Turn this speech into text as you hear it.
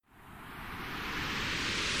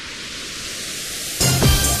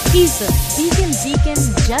He's the Beacon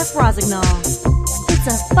Deacon Jeff Rosignol. It's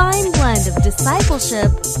a fine blend of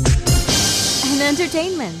discipleship and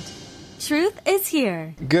entertainment. Truth is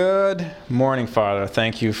here. Good morning, Father.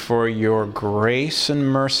 Thank you for your grace and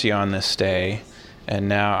mercy on this day. And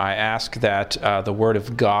now I ask that the Word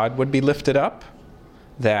of God would be lifted up,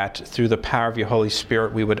 that through the power of your Holy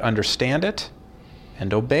Spirit we would understand it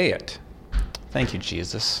and obey it. Thank you,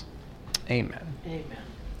 Jesus. Amen. Amen.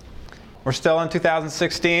 We're still in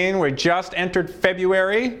 2016. We just entered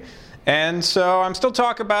February. And so I'm still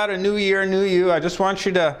talking about a new year, new you. I just want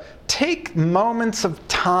you to take moments of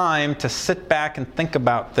time to sit back and think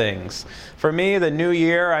about things. For me, the new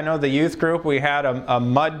year, I know the youth group, we had a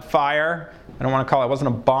mud fire. I don't want to call it, it wasn't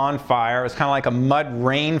a bonfire. It was kind of like a mud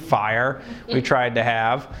rain fire we tried to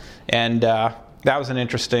have. And that was an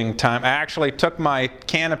interesting time. I actually took my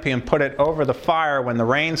canopy and put it over the fire when the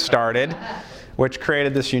rain started, which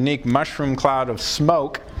created this unique mushroom cloud of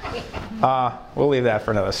smoke. We'll leave that for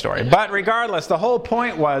another story. But regardless, the whole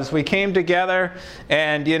point was we came together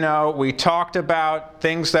and, we talked about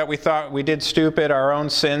things that we thought we did stupid, our own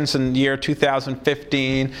sins in the year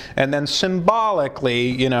 2015. And then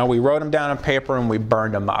symbolically, we wrote them down on paper and we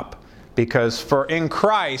burned them up. Because in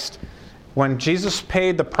Christ, when Jesus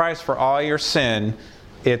paid the price for all your sin,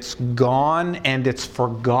 it's gone and it's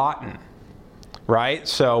forgotten. Right?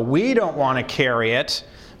 So we don't want to carry it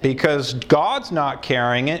because God's not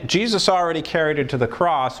carrying it. Jesus already carried it to the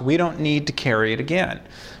cross. We don't need to carry it again.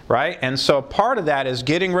 Right? And so part of that is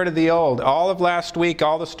getting rid of the old. All of last week,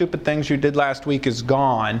 all the stupid things you did last week is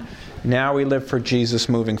gone. Now we live for Jesus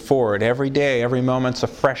moving forward. Every day, every moment's a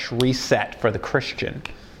fresh reset for the Christian.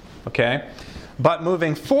 Okay? But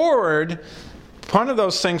moving forward, one of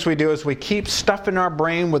those things we do is we keep stuffing our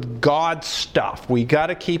brain with God's stuff. We got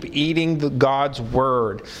to keep eating God's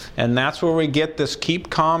Word. And that's where we get this keep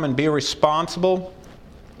calm and be responsible.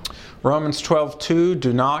 Romans 12:2,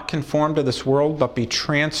 do not conform to this world, but be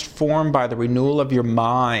transformed by the renewal of your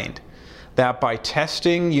mind, that by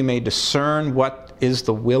testing you may discern what is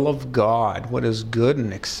the will of God, what is good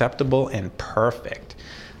and acceptable and perfect.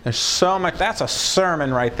 There's so much. That's a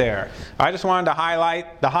sermon right there. I just wanted to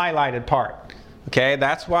highlight the highlighted part. Okay,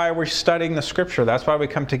 that's why we're studying the Scripture. That's why we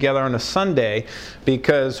come together on a Sunday,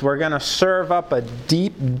 because we're going to serve up a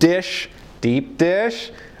deep dish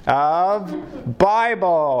of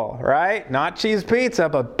Bible, right? Not cheese pizza,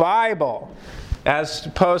 but Bible. As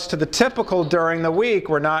opposed to the typical during the week,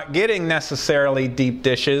 we're not getting necessarily deep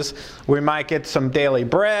dishes. We might get some daily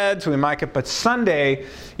breads, but Sunday,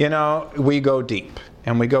 we go deep.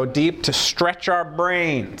 And we go deep to stretch our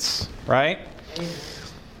brains, right?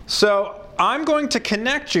 So I'm going to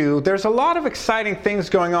connect you. There's a lot of exciting things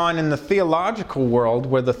going on in the theological world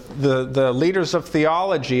where the leaders of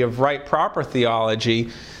theology, of right proper theology,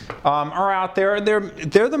 are out there.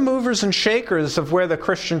 They're the movers and shakers of where the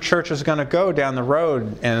Christian church is going to go down the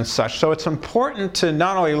road and such. So it's important to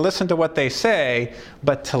not only listen to what they say,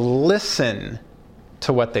 but to listen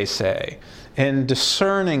to what they say in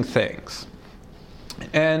discerning things.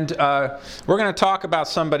 And we're going to talk about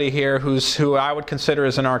somebody here who I would consider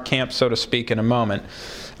is in our camp, so to speak, in a moment.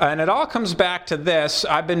 And it all comes back to this.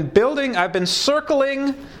 I've been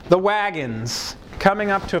circling the wagons, coming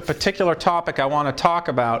up to a particular topic I want to talk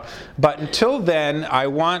about. But until then, I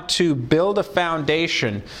want to build a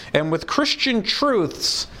foundation. And with Christian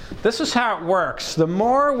truths, this is how it works. The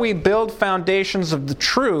more we build foundations of the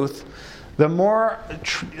truth, the more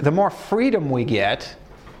freedom we get.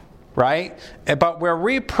 Right? But we're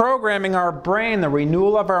reprogramming our brain, the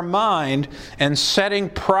renewal of our mind, and setting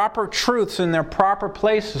proper truths in their proper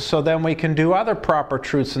places so then we can do other proper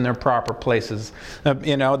truths in their proper places.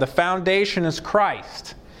 The foundation is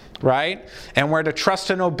Christ. Right? And we're to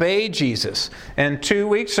trust and obey Jesus. And 3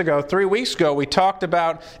 weeks ago, we talked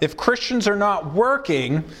about if Christians are not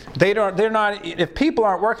working, if people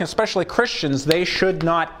aren't working, especially Christians, they should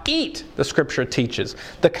not eat, the Scripture teaches.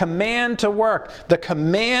 The command to work, the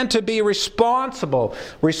command to be responsible.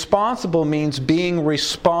 Responsible means being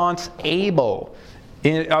responsible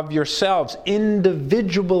of yourselves,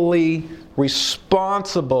 individually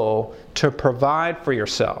responsible to provide for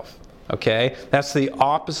yourself. Okay? That's the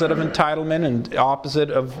opposite of entitlement and opposite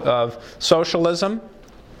of socialism.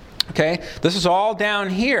 Okay? This is all down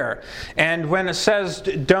here. And when it says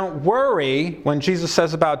don't worry, when Jesus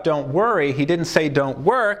says about don't worry, he didn't say don't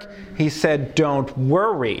work. He said don't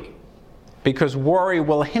worry. Because worry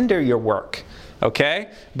will hinder your work. Okay?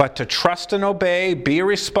 But to trust and obey, be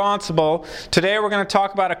responsible. Today we're going to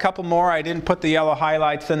talk about a couple more. I didn't put the yellow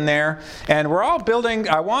highlights in there. And we're all building,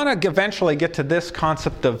 I want to eventually get to this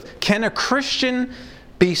concept of, can a Christian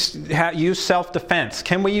use self-defense?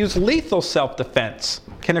 Can we use lethal self-defense?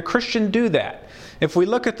 Can a Christian do that? If we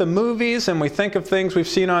look at the movies and we think of things we've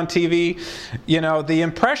seen on TV, the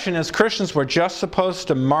impression is Christians were just supposed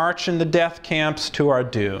to march in the death camps to our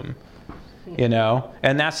doom.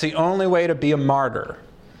 And that's the only way to be a martyr.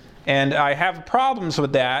 And I have problems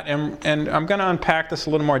with that, and I'm going to unpack this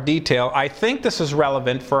a little more detail. I think this is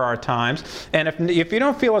relevant for our times, and if you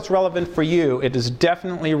don't feel it's relevant for you, it is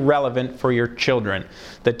definitely relevant for your children.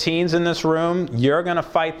 The teens in this room, you're going to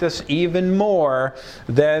fight this even more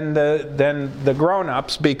than the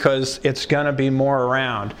grown-ups, because it's going to be more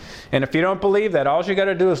around. And if you don't believe that, all you got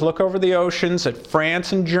to do is look over the oceans at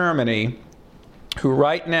France and Germany, who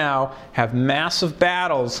right now have massive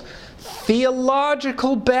battles,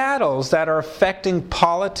 theological battles that are affecting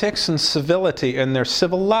politics and civility in their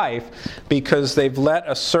civil life, because they've let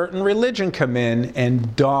a certain religion come in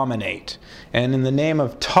and dominate. And in the name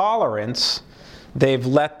of tolerance, they've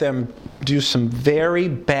let them do some very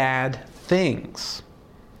bad things,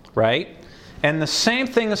 right? And the same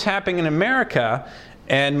thing is happening in America.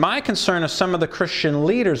 And my concern is some of the Christian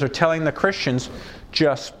leaders are telling the Christians,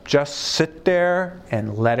 just sit there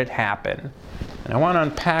and let it happen. And I want to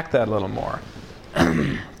unpack that a little more.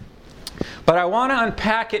 But I want to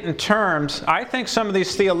unpack it in terms, I think some of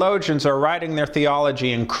these theologians are writing their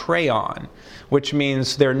theology in crayon, which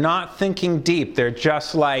means they're not thinking deep. They're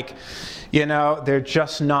just they're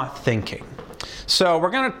just not thinking. So we're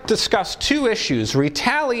going to discuss two issues: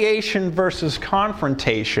 retaliation versus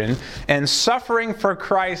confrontation, and suffering for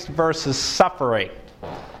Christ versus suffering.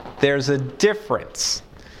 There's a difference.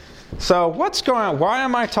 So what's going on? Why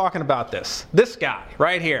am I talking about this? This guy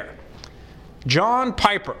right here, John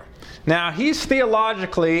Piper. Now, he's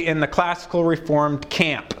theologically in the classical Reformed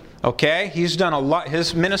camp. Okay? He's done a lot.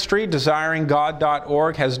 His ministry,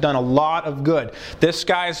 desiringgod.org, has done a lot of good. This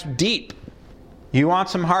guy's deep. You want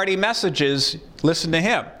some hearty messages, listen to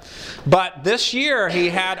him. But this year he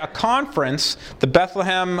had a conference, the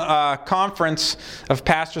Bethlehem Conference of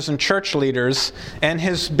Pastors and Church Leaders, and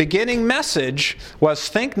his beginning message was,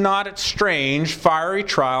 "Think not it strange, fiery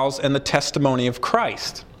trials, and the testimony of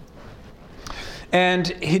Christ."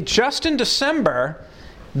 And just in December,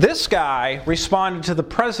 this guy responded to the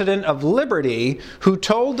president of Liberty, who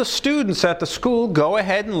told the students at the school, go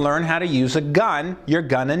ahead and learn how to use a gun. You're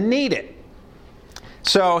gonna need it.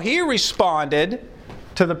 So he responded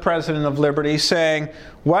to the president of Liberty saying,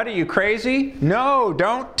 what, are you crazy? No,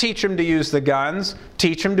 don't teach him to use the guns.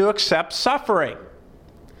 Teach him to accept suffering.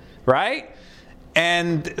 Right?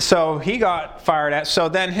 And so he got fired at. So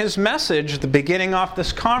then his message, the beginning off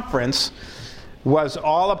this conference, was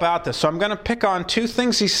all about this. So I'm going to pick on two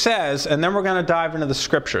things he says, and then we're going to dive into the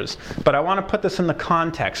scriptures. But I want to put this in the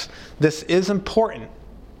context. This is important.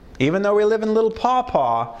 Even though we live in Little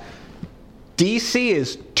Pawpaw, D.C.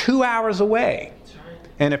 is 2 hours away.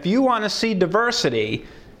 And if you want to see diversity,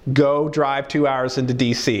 go drive 2 hours into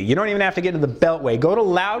D.C. You don't even have to get to the Beltway. Go to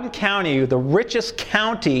Loudoun County, the richest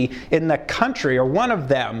county in the country, or one of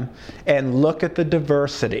them, and look at the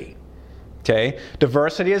diversity. Okay?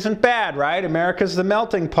 Diversity isn't bad, right? America's the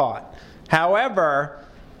melting pot. However,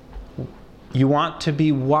 you want to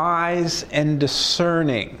be wise and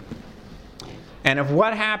discerning. And if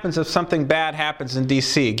what happens if something bad happens in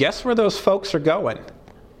D.C., guess where those folks are going?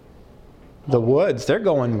 The woods. They're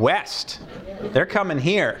going west. They're coming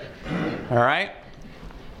here. All right?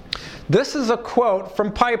 This is a quote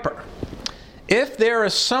from Piper. If there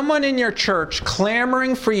is someone in your church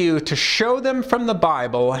clamoring for you to show them from the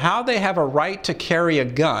Bible how they have a right to carry a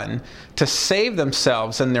gun to save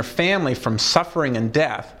themselves and their family from suffering and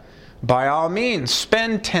death, by all means,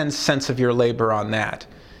 spend 10 cents of your labor on that.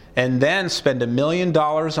 And then spend $1 million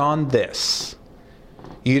on this.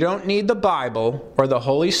 You don't need the Bible or the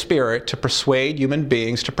Holy Spirit to persuade human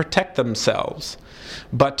beings to protect themselves,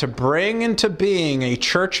 but to bring into being a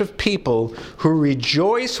church of people who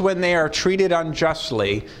rejoice when they are treated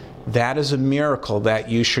unjustly. That is a miracle that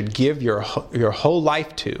you should give your whole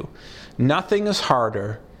life to. Nothing is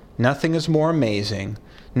harder. Nothing is more amazing.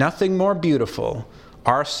 Nothing more beautiful.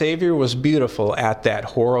 Our Savior was beautiful at that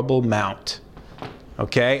horrible mount.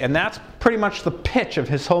 Okay, and that's pretty much the pitch of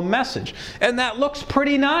his whole message. And that looks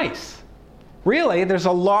pretty nice. Really, there's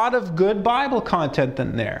a lot of good Bible content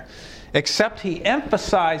in there. Except he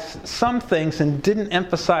emphasized some things and didn't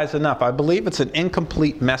emphasize enough. I believe it's an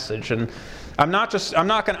incomplete message. And I'm not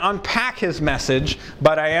going to unpack his message,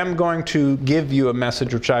 but I am going to give you a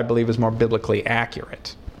message which I believe is more biblically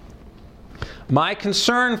accurate. My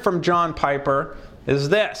concern from John Piper is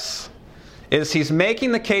this. He's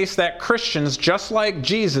making the case that Christians, just like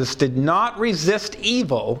Jesus, did not resist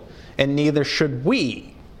evil, and neither should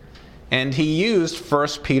we. And he used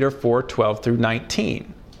 1 Peter 4:12 through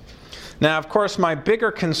 19. Now, of course, my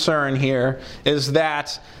bigger concern here is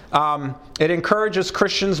that it encourages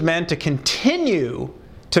Christians men to continue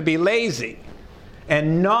to be lazy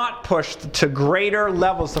and not push to greater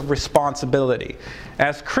levels of responsibility.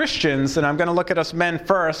 As Christians, and I'm going to look at us men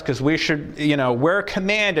first, because we're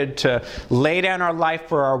commanded to lay down our life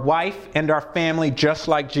for our wife and our family just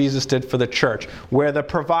like Jesus did for the church. We're the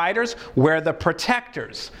providers, we're the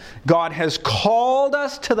protectors. God has called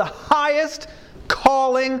us to the highest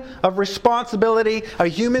calling of responsibility a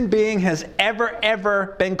human being has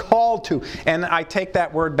ever been called to. And I take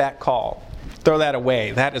that word back, call. Throw that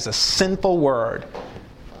away. That is a sinful word.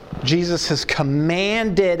 Jesus has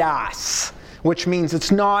commanded us, which means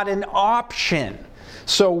it's not an option.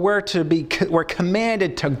 So we're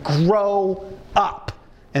commanded to grow up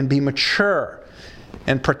and be mature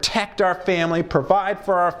and protect our family, provide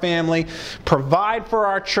for our family, provide for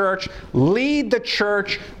our church, lead the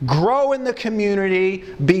church, grow in the community,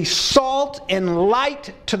 be salt and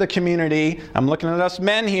light to the community. I'm looking at us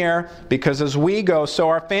men here, because as we go, so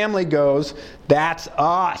our family goes. That's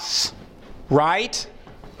us, right?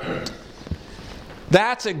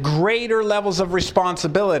 That's at greater levels of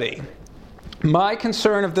responsibility. My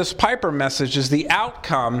concern of this Piper message is the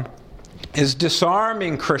outcome is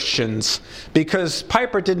disarming Christians, because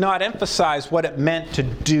Piper did not emphasize what it meant to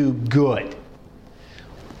do good.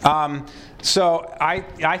 So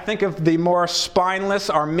I think of the more spineless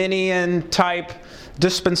Arminian type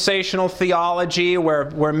dispensational theology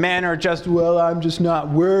where men are just, well, I'm just not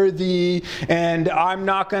worthy, and I'm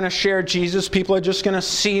not going to share Jesus. People are just going to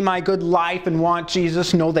see my good life and want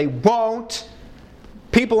Jesus. No, they won't.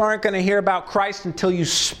 People aren't going to hear about Christ until you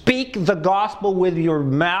speak the gospel with your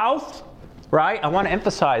mouth. Right? I want to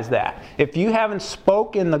emphasize that. If you haven't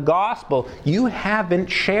spoken the gospel, you haven't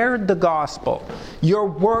shared the gospel.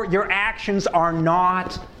 Your actions are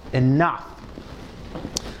not enough.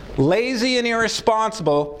 Lazy and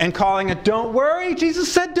irresponsible and calling it, don't worry.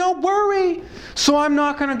 Jesus said, don't worry. So I'm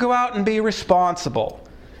not going to go out and be responsible.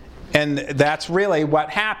 And that's really what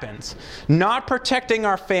happens. Not protecting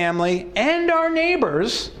our family and our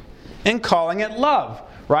neighbors and calling it love.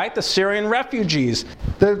 Right? The Syrian refugees.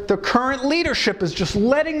 The current leadership is just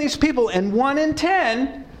letting these people, and 1 in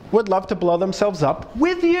 10 would love to blow themselves up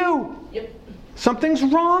with you. Yep. Something's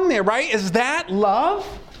wrong there, right? Is that love?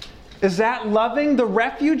 Is that loving the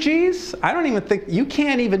refugees? I don't even think, you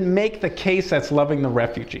can't even make the case that's loving the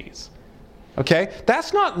refugees. Okay?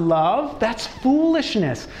 That's not love. That's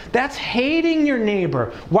foolishness. That's hating your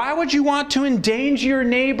neighbor. Why would you want to endanger your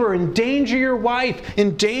neighbor, endanger your wife,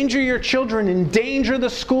 endanger your children, endanger the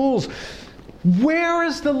schools? Where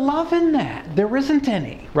is the love in that? There isn't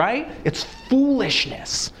any, right? It's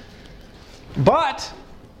foolishness. But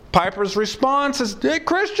Piper's response is, hey,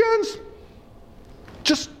 Christians,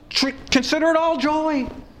 just consider it all joy.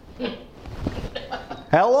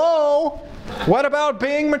 Hello? What about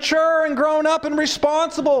being mature and grown up and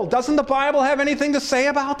responsible? Doesn't the Bible have anything to say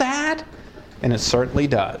about that? And it certainly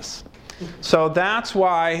does. So that's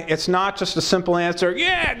why it's not just a simple answer,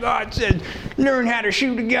 yeah, God said, learn how to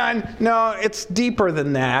shoot a gun. No, it's deeper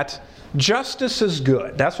than that. Justice is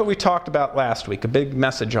good. That's what we talked about last week, a big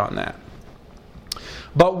message on that.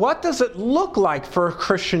 But what does it look like for a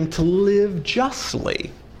Christian to live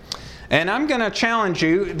justly? And I'm going to challenge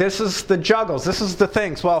you, this is the juggles, this is the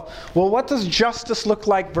things. Well, what does justice look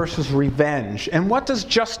like versus revenge? And what does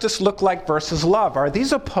justice look like versus love? Are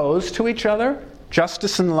these opposed to each other?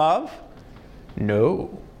 Justice and love?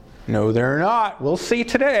 No. No, they're not. We'll see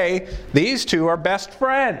today. These two are best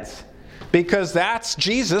friends, because that's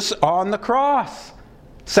Jesus on the cross,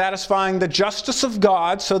 satisfying the justice of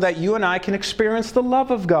God so that you and I can experience the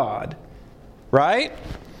love of God. Right?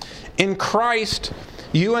 In Christ,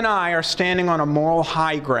 you and I are standing on a moral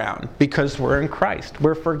high ground because we're in Christ.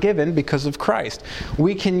 We're forgiven because of Christ.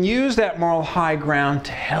 We can use that moral high ground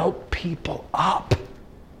to help people up.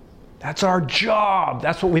 That's our job.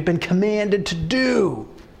 That's what we've been commanded to do.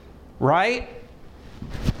 Right?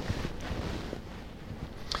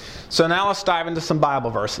 So now let's dive into some Bible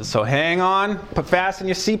verses. So hang on, fasten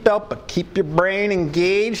your seatbelt, but keep your brain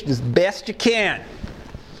engaged as best you can.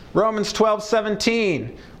 Romans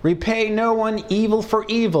 12:17. Repay no one evil for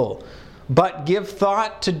evil, but give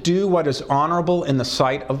thought to do what is honorable in the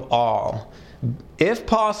sight of all. If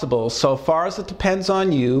possible, so far as it depends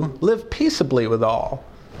on you, live peaceably with all.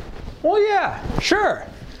 Well, yeah, sure.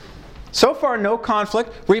 So far, no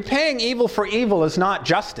conflict. Repaying evil for evil is not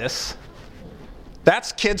justice.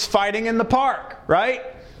 That's kids fighting in the park, right?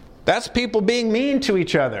 That's people being mean to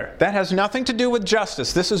each other. That has nothing to do with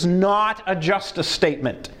justice. This is not a justice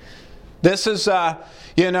statement. This is,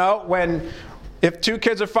 if two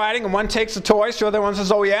kids are fighting and one takes a toy, so the other one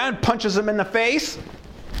says, oh yeah, and punches them in the face.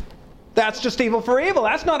 That's just evil for evil.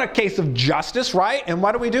 That's not a case of justice, right? And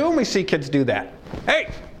what do we do when we see kids do that?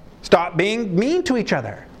 Hey, stop being mean to each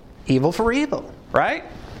other. Evil for evil, right?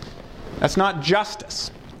 That's not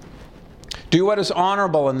justice. Do what is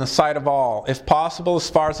honorable in the sight of all. If possible, as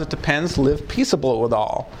far as it depends, live peaceable with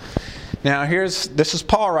all. Now this is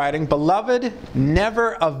Paul writing, Beloved,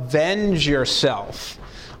 never avenge yourself,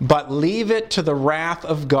 but leave it to the wrath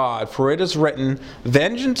of God. For it is written,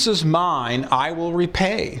 Vengeance is mine, I will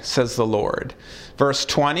repay, says the Lord. Verse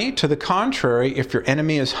 20, to the contrary, if your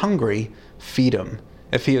enemy is hungry, feed him.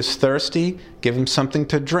 If he is thirsty, give him something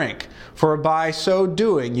to drink. For by so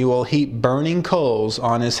doing, you will heap burning coals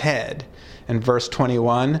on his head. And verse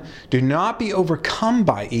 21, do not be overcome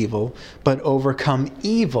by evil, but overcome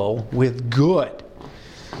evil with good.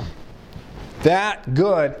 That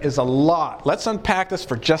good is a lot. Let's unpack this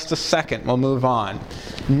for just a second. We'll move on.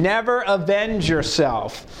 Never avenge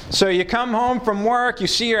yourself. So you come home from work, you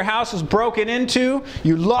see your house is broken into,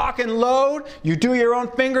 you lock and load, you do your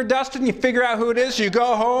own finger dusting, you figure out who it is, you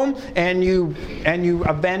go home and you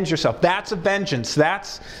avenge yourself. That's a vengeance.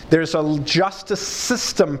 There's a justice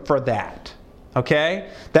system for that. Okay?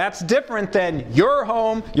 That's different than you're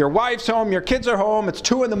home, your wife's home, your kids are home, it's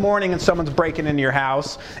 2 in the morning and someone's breaking into your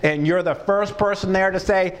house and you're the first person there to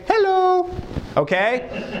say, hello.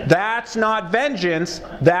 Okay? That's not vengeance,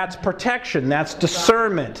 that's protection, that's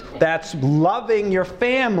discernment, that's loving your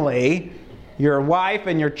family, your wife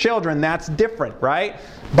and your children. That's different, right?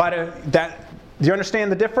 But do you understand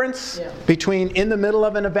the difference between in the middle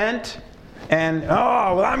of an event and,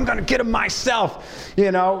 I'm going to get him myself?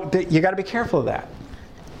 You got to be careful of that.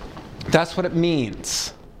 That's what it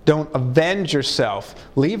means. Don't avenge yourself.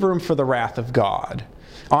 Leave room for the wrath of God.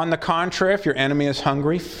 On the contrary, if your enemy is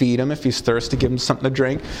hungry, feed him. If he's thirsty, give him something to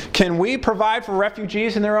drink. Can we provide for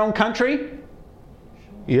refugees in their own country?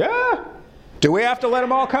 Yeah. Do we have to let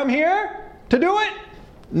them all come here to do it?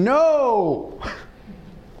 No.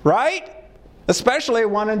 Right? Especially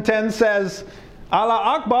 1 in 10 says, Allah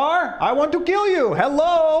Akbar, I want to kill you.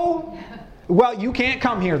 Hello. Well, you can't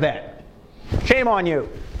come here then. Shame on you.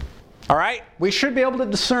 All right? We should be able to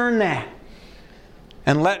discern that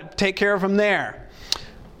and take care of them there.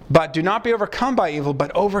 But do not be overcome by evil,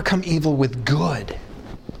 but overcome evil with good.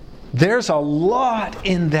 There's a lot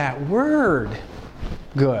in that word.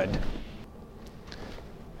 Good.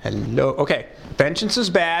 Hello. Okay. Vengeance is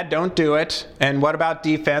bad. Don't do it. And what about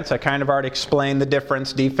defense? I kind of already explained the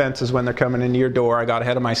difference. Defense is when they're coming into your door. I got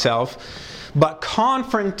ahead of myself. But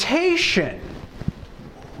confrontation,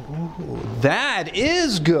 that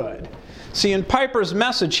is good. See, in Piper's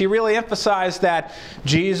message, he really emphasized that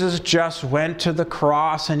Jesus just went to the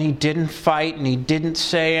cross and he didn't fight and he didn't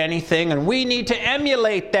say anything, and we need to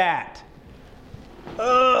emulate that.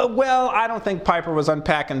 Well, I don't think Piper was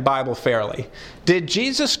unpacking Bible fairly. Did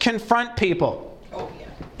Jesus confront people? Oh, yeah.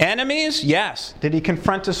 Enemies? Yes. Did he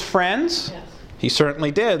confront his friends? Yes. He certainly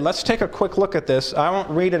did. Let's take a quick look at this. I won't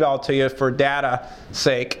read it all to you for data's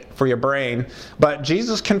sake, for your brain. But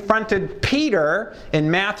Jesus confronted Peter in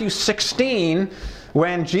Matthew 16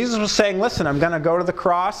 when Jesus was saying, listen, I'm going to go to the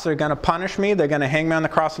cross. They're going to punish me. They're going to hang me on the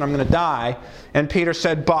cross and I'm going to die. And Peter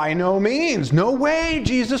said, by no means. No way,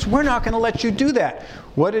 Jesus. We're not going to let you do that.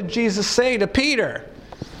 What did Jesus say to Peter?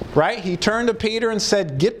 Right? He turned to Peter and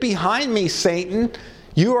said, get behind me, Satan.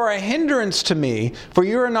 You are a hindrance to me, for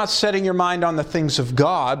you are not setting your mind on the things of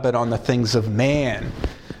God, but on the things of man.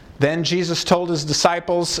 Then Jesus told his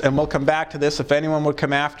disciples, and we'll come back to this, if anyone would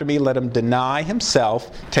come after me, let him deny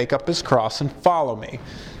himself, take up his cross, and follow me.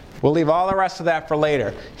 We'll leave all the rest of that for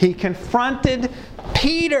later. He confronted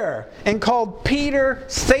Peter and called Peter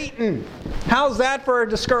Satan. How's that for a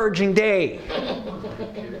discouraging day?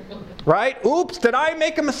 Right? Oops, did I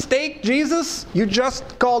make a mistake, Jesus? You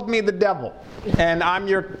just called me the devil, and I'm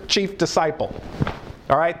your chief disciple.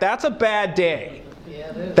 All right, that's a bad day. Yeah,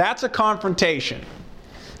 it is. That's a confrontation.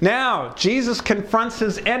 Now, Jesus confronts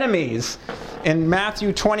his enemies in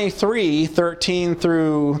Matthew 23, 13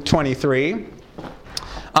 through 23.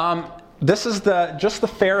 This is just the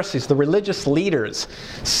Pharisees, the religious leaders.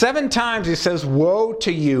 7 times he says, woe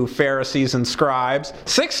to you, Pharisees and scribes.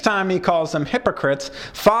 6 times he calls them hypocrites.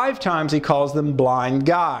 5 times he calls them blind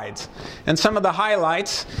guides. And some of the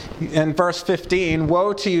highlights in verse 15,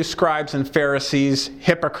 woe to you, scribes and Pharisees,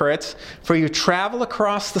 hypocrites, for you travel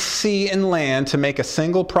across the sea and land to make a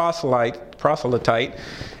single proselyte,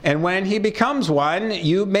 and when he becomes one,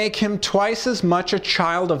 you make him twice as much a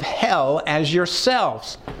child of hell as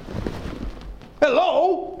yourselves.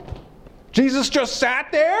 Hello? Jesus just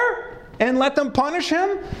sat there and let them punish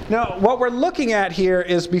him? No, what we're looking at here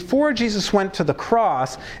is before Jesus went to the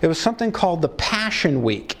cross, it was something called the Passion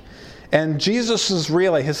Week. And Jesus'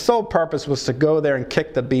 his sole purpose was to go there and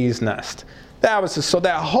kick the bee's nest. So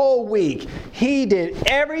that whole week, he did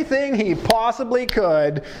everything he possibly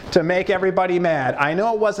could to make everybody mad. I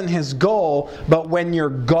know it wasn't his goal, but when you're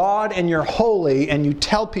God and you're holy and you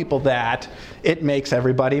tell people that, it makes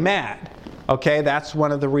everybody mad. Okay, that's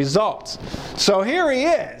one of the results. So here he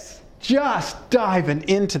is, just diving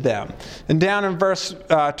into them. And down in verse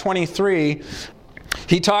 23,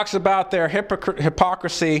 he talks about their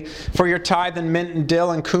hypocrisy. For your tithe and mint and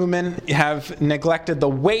dill and cumin have neglected the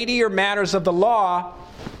weightier matters of the law.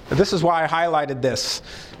 This is why I highlighted this.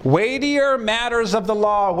 Weightier matters of the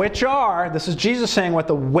law, which are, this is Jesus saying what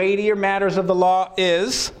the weightier matters of the law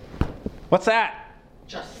is. What's that?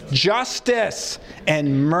 Justice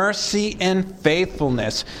and mercy and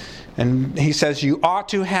faithfulness. And he says you ought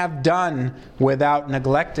to have done without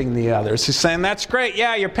neglecting the others. He's saying that's great.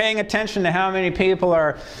 Yeah, you're paying attention to how many people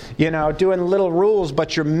are, doing little rules,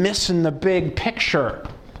 but you're missing the big picture.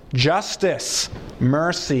 Justice,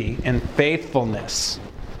 mercy, and faithfulness.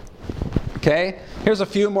 Okay? Here's a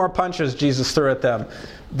few more punches Jesus threw at them.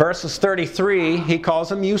 Verses 33, he calls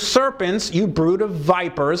them, you serpents, you brood of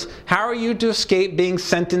vipers, how are you to escape being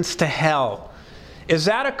sentenced to hell? Is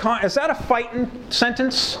that a fighting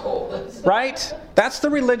sentence? Right? That's the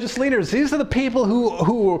religious leaders. These are the people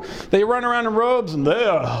who they run around in robes and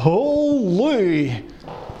they're holy.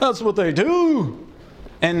 That's what they do.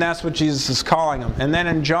 And that's what Jesus is calling them. And then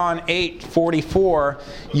in John 8:44,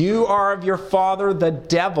 you are of your father the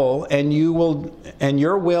devil, and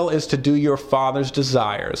your will is to do your father's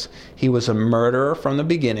desires. He was a murderer from the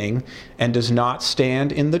beginning and does not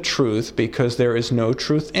stand in the truth because there is no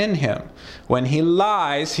truth in him. When he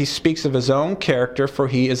lies, he speaks of his own character, for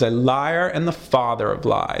he is a liar and the father of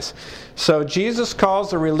lies. So Jesus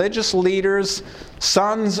calls the religious leaders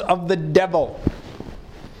sons of the devil.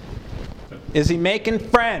 Is he making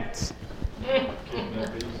friends?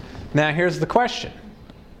 Now here's the question.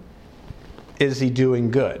 Is he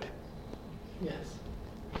doing good? Yes.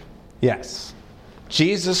 Yes.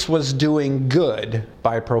 Jesus was doing good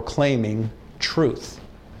by proclaiming truth.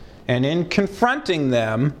 And in confronting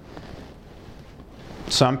them,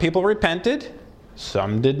 some people repented,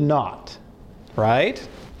 some did not. Right?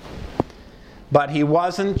 But he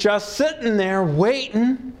wasn't just sitting there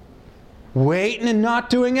waiting and not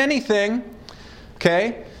doing anything.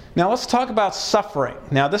 Okay? Now let's talk about suffering.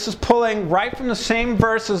 Now this is pulling right from the same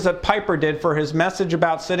verses that Piper did for his message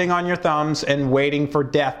about sitting on your thumbs and waiting for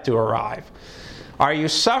death to arrive. Are you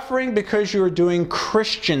suffering because you are doing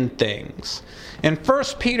Christian things? In 1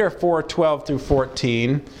 Peter 4:12 through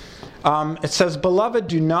 14, it says, Beloved,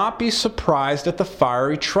 do not be surprised at the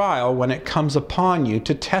fiery trial when it comes upon you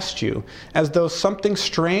to test you, as though something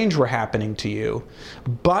strange were happening to you.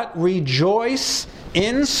 But rejoice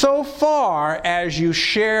insofar as you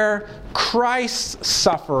share Christ's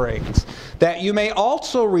sufferings, that you may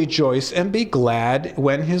also rejoice and be glad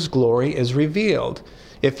when his glory is revealed.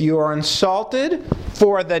 If you are insulted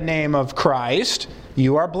for the name of Christ,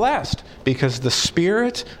 you are blessed, because the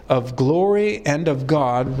Spirit of glory and of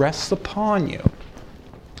God rests upon you.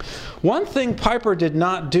 One thing Piper did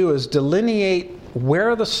not do is delineate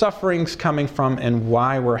where the suffering's coming from and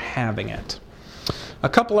why we're having it. A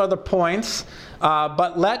couple other points,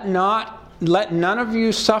 but let none of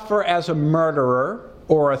you suffer as a murderer,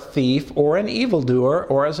 or a thief, or an evildoer,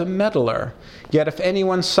 or as a meddler. Yet if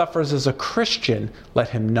anyone suffers as a Christian, let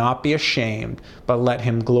him not be ashamed, but let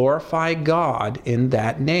him glorify God in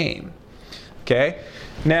that name. Okay?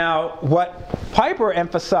 Now, what Piper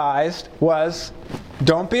emphasized was,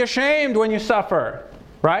 don't be ashamed when you suffer.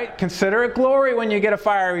 Right? Consider it glory when you get a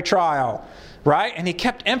fiery trial. Right? And he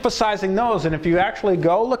kept emphasizing those. And if you actually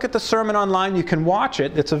go look at the sermon online, you can watch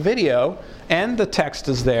it. It's a video, and the text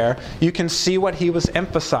is there. You can see what he was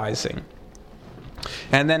emphasizing.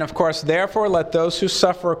 And then, of course, therefore, let those who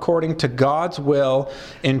suffer according to God's will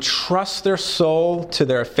entrust their soul to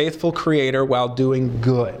their faithful Creator while doing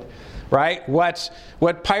good. Right? What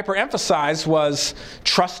Piper emphasized was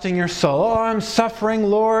trusting your soul. Oh, I'm suffering,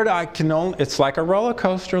 Lord. It's like a roller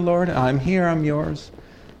coaster, Lord. I'm here, I'm yours.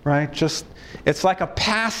 Right? It's like a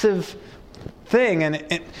passive thing,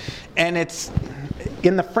 and it's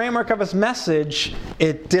in the framework of his message,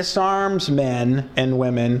 it disarms men and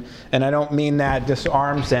women, and I don't mean that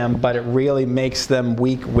disarms them, but it really makes them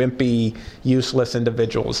weak, wimpy, useless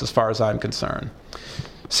individuals as far as I'm concerned.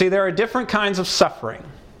 See, there are different kinds of suffering.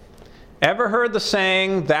 Ever heard the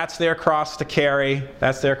saying, that's their cross to carry,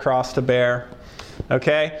 that's their cross to bear?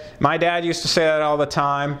 Okay? My dad used to say that all the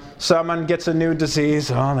time. Someone gets a new disease,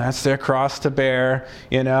 oh, that's their cross to bear,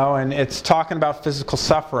 and it's talking about physical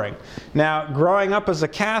suffering. Now, growing up as a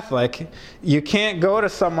Catholic, you can't go to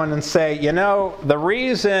someone and say, the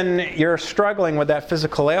reason you're struggling with that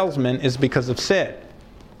physical ailment is because of sin.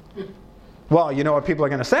 Well, you know what people are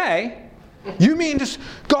going to say? You mean just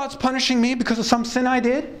God's punishing me because of some sin I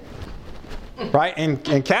did? Right? In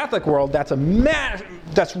Catholic world, that's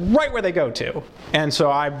right where they go to. And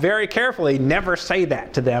so I very carefully never say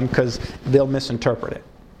that to them because they'll misinterpret it.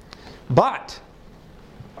 But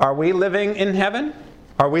are we living in heaven?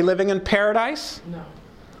 Are we living in paradise? No.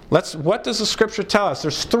 What does the scripture tell us?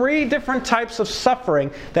 There's 3 different types of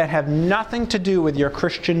suffering that have nothing to do with your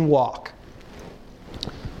Christian walk.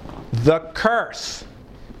 The curse.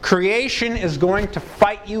 Creation is going to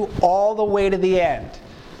fight you all the way to the end.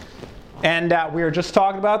 And we were just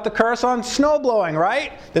talking about the curse on snowblowing,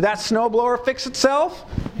 right? Did that snowblower fix itself?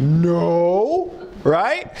 No,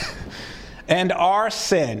 right? And our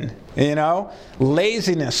sin,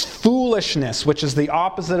 laziness, foolishness, which is the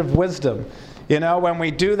opposite of wisdom. When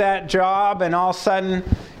we do that job and all of a sudden,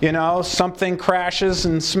 something crashes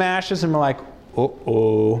and smashes and we're like,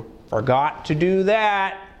 uh-oh, forgot to do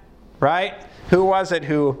that, right? Who was it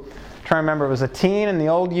who, I'm trying to remember, it was a teen in the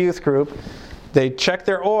old youth group. They checked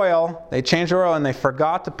their oil, they changed their oil, and they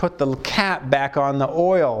forgot to put the cap back on the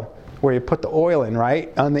oil, where you put the oil in,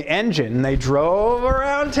 right? On the engine. And they drove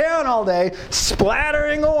around town all day,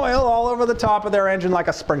 splattering oil all over the top of their engine like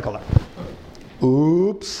a sprinkler.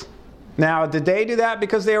 Oops. Now, did they do that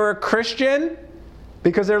because they were a Christian?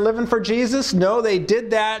 Because they're living for Jesus? No, they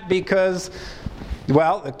did that because,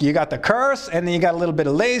 well, you got the curse, and then you got a little bit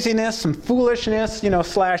of laziness, some foolishness,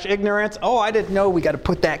 / ignorance. Oh, I didn't know we got to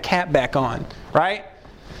put that cap back on, right?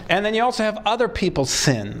 And then you also have other people's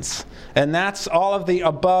sins. And that's all of the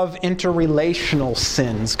above interrelational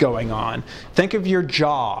sins going on. Think of your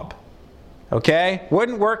job, okay?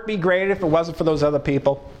 Wouldn't work be great if it wasn't for those other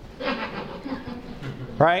people?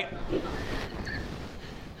 Right?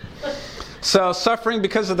 So suffering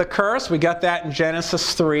because of the curse, we got that in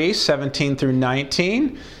Genesis 3, 17 through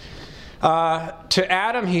 19. To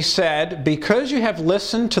Adam he said, because you have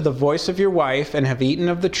listened to the voice of your wife and have eaten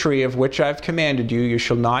of the tree of which I have commanded you, you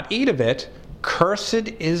shall not eat of it. Cursed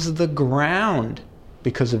is the ground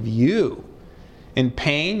because of you. In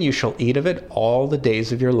pain you shall eat of it all the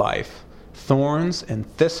days of your life. Thorns and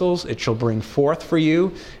thistles it shall bring forth for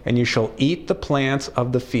you, and you shall eat the plants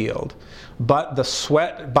of the field. But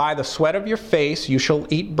by the sweat of your face you shall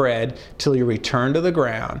eat bread till you return to the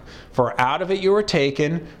ground. For out of it you are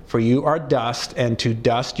taken, for you are dust, and to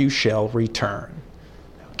dust you shall return.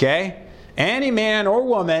 Okay? Any man or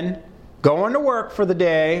woman going to work for the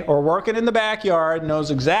day or working in the backyard knows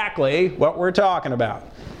exactly what we're talking about.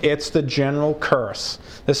 It's the general curse.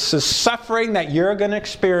 This is suffering that you're going to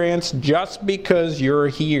experience just because you're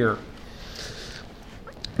here.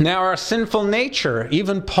 Now our sinful nature,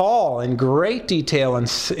 even Paul in great detail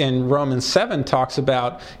in Romans 7 talks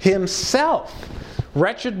about himself.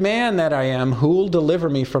 Wretched man that I am, who will deliver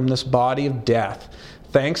me from this body of death?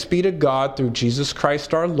 Thanks be to God through Jesus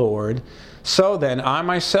Christ our Lord. So then, I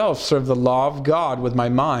myself serve the law of God with my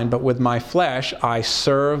mind, but with my flesh I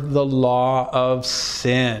serve the law of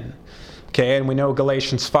sin. Okay, and we know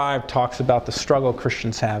Galatians 5 talks about the struggle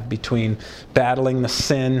Christians have between battling the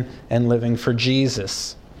sin and living for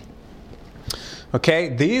Jesus. Okay,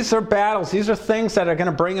 these are battles, these are things that are going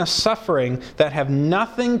to bring us suffering that have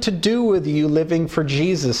nothing to do with you living for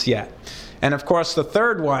Jesus yet. And of course, the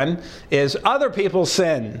third one is other people's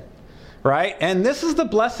sin. Right? And this is the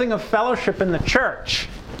blessing of fellowship in the church.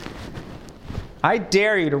 I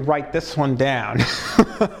dare you to write this one down.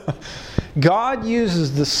 God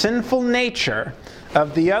uses the sinful nature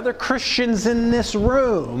of the other Christians in this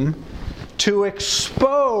room to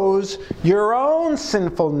expose your own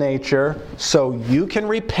sinful nature so you can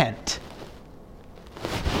repent.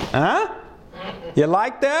 Huh? You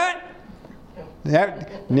like that?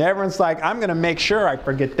 Everyone's like, I'm going to make sure I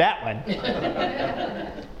forget that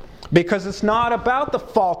one. Because it's not about the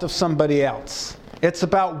fault of somebody else. It's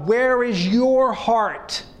about where is your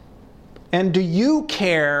heart? And do you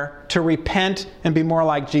care to repent and be more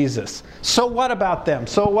like Jesus? So what about them?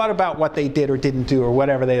 So what about what they did or didn't do or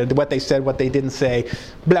whatever what they said, what they didn't say,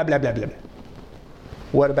 blah, blah, blah, blah.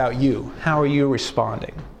 What about you? How are you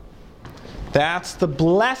responding? That's the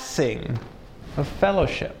blessing of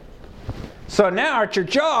fellowship. So now at your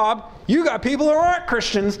job, you got people who aren't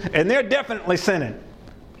Christians and they're definitely sinning.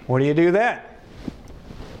 What do you do then?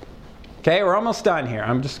 Okay, we're almost done here.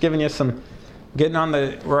 I'm just giving you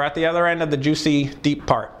we're at the other end of the juicy, deep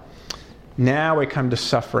part. Now we come to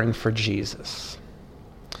suffering for Jesus.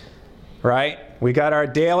 right? We got our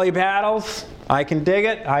daily battles. I can dig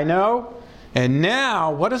it, I know. And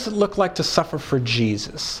now, what does it look like to suffer for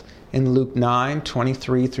Jesus? In Luke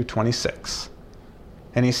 9:23 through 26.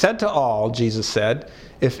 And he said to all, Jesus said,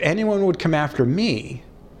 if anyone would come after me,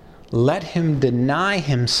 let him deny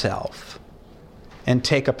himself and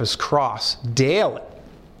take up his cross daily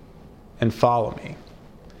and follow me.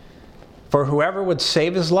 For whoever would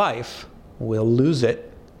save his life will lose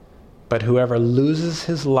it, but whoever loses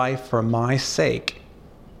his life for my sake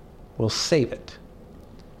will save it.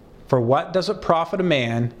 For what does it profit a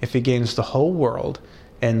man if he gains the whole world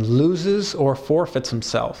and loses or forfeits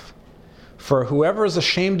himself? For whoever is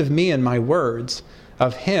ashamed of me and my words,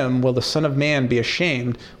 of him will the Son of Man be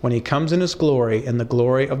ashamed when he comes in his glory and the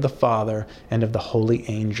glory of the Father and of the holy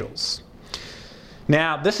angels.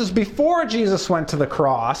 Now, this is before Jesus went to the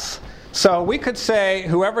cross. So we could say,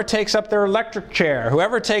 whoever takes up their electric chair,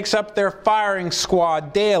 whoever takes up their firing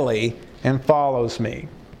squad daily and follows me,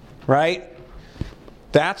 right?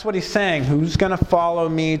 That's what he's saying. Who's going to follow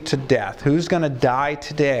me to death? Who's going to die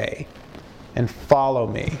today and follow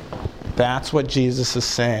me? That's what Jesus is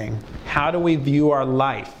saying. How do we view our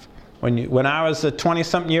life? When I was a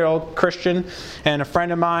 20-something-year-old Christian, and a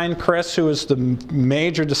friend of mine, Chris, who was the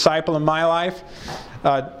major disciple in my life,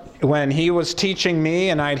 when he was teaching me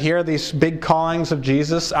and I'd hear these big callings of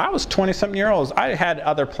Jesus, I was 20-something-year-olds. I had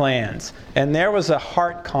other plans. And there was a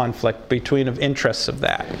heart conflict between of interests of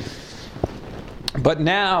that. But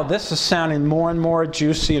now this is sounding more and more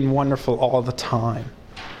juicy and wonderful all the time.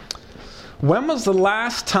 When was the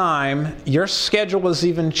last time your schedule was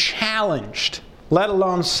even challenged, let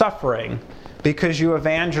alone suffering, because you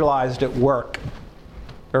evangelized at work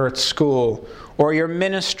or at school, or your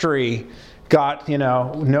ministry got,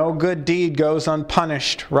 no good deed goes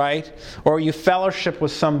unpunished, right? Or you fellowship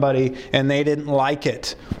with somebody and they didn't like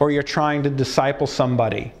it, or you're trying to disciple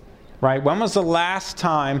somebody, right? When was the last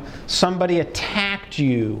time somebody attacked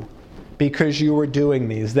you because you were doing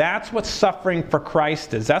these? That's what suffering for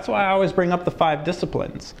Christ is. That's why I always bring up the 5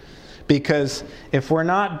 disciplines. Because if we're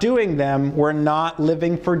not doing them, we're not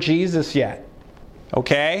living for Jesus yet.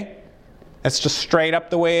 Okay? That's just straight up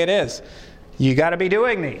the way it is. You got to be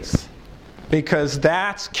doing these. Because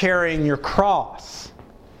that's carrying your cross.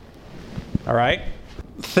 All right?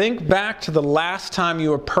 Think back to the last time you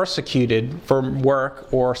were persecuted for work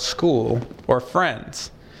or school or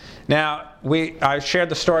friends. Now, I shared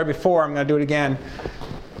the story before. I'm going to do it again.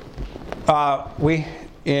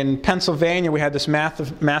 In Pennsylvania, we had this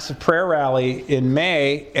massive prayer rally in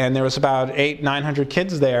May, and there was about 800-900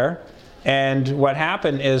 kids there. And what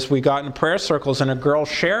happened is we got in prayer circles, and a girl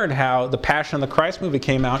shared how the Passion of the Christ movie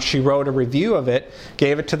came out. She wrote a review of it,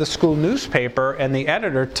 gave it to the school newspaper, and the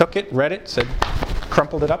editor took it, read it,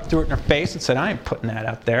 crumpled it up, threw it in her face, and said, I ain't putting that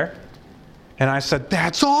out there. And I said,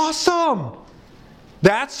 that's awesome!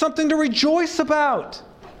 That's something to rejoice about.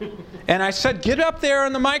 And I said, get up there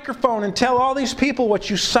on the microphone and tell all these people what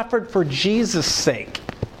you suffered for Jesus' sake.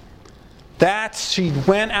 She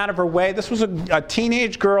went out of her way. This was a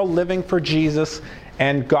teenage girl living for Jesus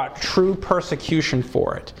and got true persecution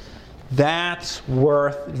for it. That's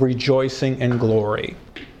worth rejoicing and glory.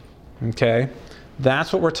 Okay?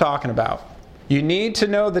 That's what we're talking about. You need to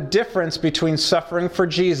know the difference between suffering for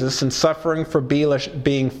Jesus and suffering for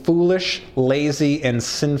being foolish, lazy, and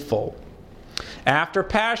sinful. After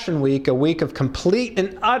Passion Week, a week of complete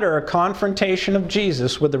and utter confrontation of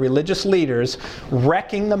Jesus with the religious leaders,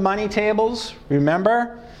 wrecking the money tables,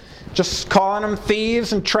 remember? Just calling them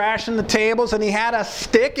thieves and trashing the tables, and he had a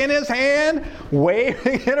stick in his hand,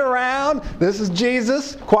 waving it around. This is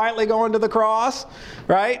Jesus, quietly going to the cross,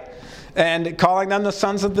 right? And calling them the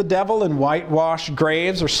sons of the devil and whitewashed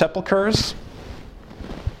graves or sepulchres.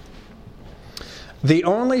 The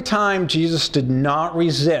only time Jesus did not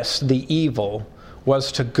resist the evil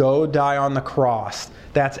was to go die on the cross.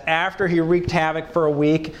 That's after he wreaked havoc for a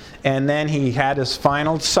week, and then he had his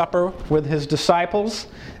final supper with his disciples,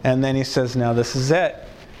 and then he says, now this is it.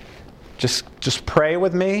 Just pray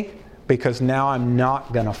with me, because now I'm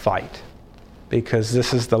not going to fight, because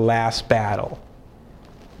this is the last battle.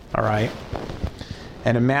 All right?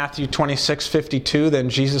 And in Matthew 26:52, then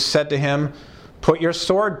Jesus said to him, put your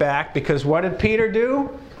sword back, because what did Peter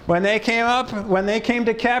do? When they came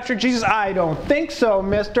to capture Jesus, I don't think so,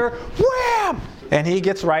 mister. Wham! And he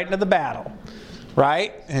gets right into the battle.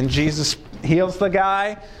 Right? And Jesus heals the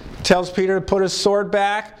guy, tells Peter to put his sword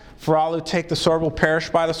back. For all who take the sword will perish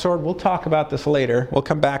by the sword. We'll talk about this later. We'll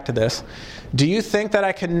come back to this. Do you think that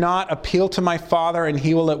I cannot appeal to my Father and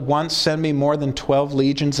he will at once send me more than 12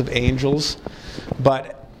 legions of angels?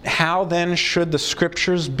 But how then should the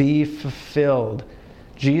scriptures be fulfilled?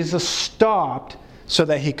 Jesus stopped so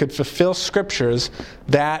that he could fulfill scriptures,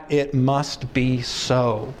 that it must be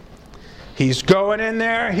so. He's going in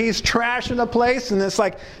there, he's trashing the place, and it's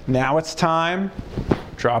like, now it's time.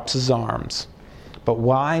 Drops his arms. But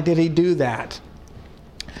why did he do that?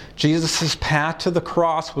 Jesus' path to the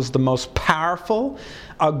cross was the most powerful,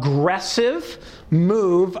 aggressive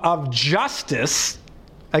move of justice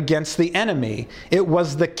against the enemy. It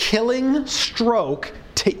was the killing stroke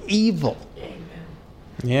to evil. Amen.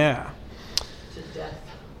 Yeah. To death.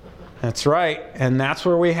 That's right. And that's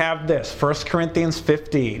where we have this. 1 Corinthians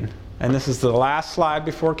 15. And this is the last slide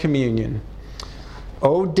before communion.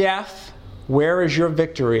 O death, where is your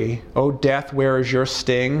victory? O death, where is your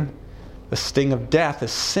sting? The sting of death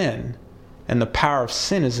is sin, and the power of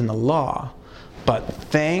sin is in the law. But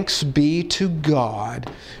thanks be to God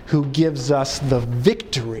who gives us the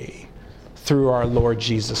victory through our Lord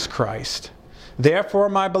Jesus Christ. Therefore,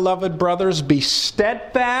 my beloved brothers, be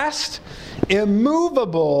steadfast,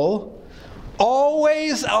 immovable,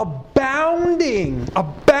 always abounding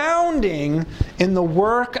in the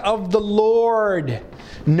work of the Lord,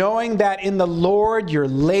 knowing that in the Lord your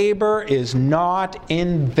labor is not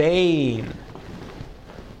in vain.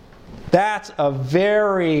 That's a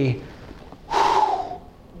very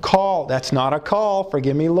call. That's not a call,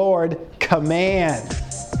 forgive me, Lord. Command.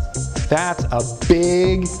 That's a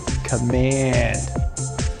big command.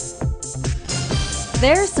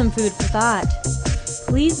 There's some food for thought.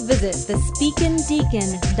 Please visit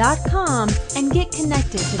thespeakindeacon.com and get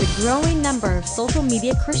connected to the growing number of social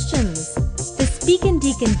media Christians.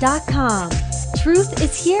 Thespeakindeacon.com. Truth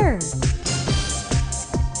is here.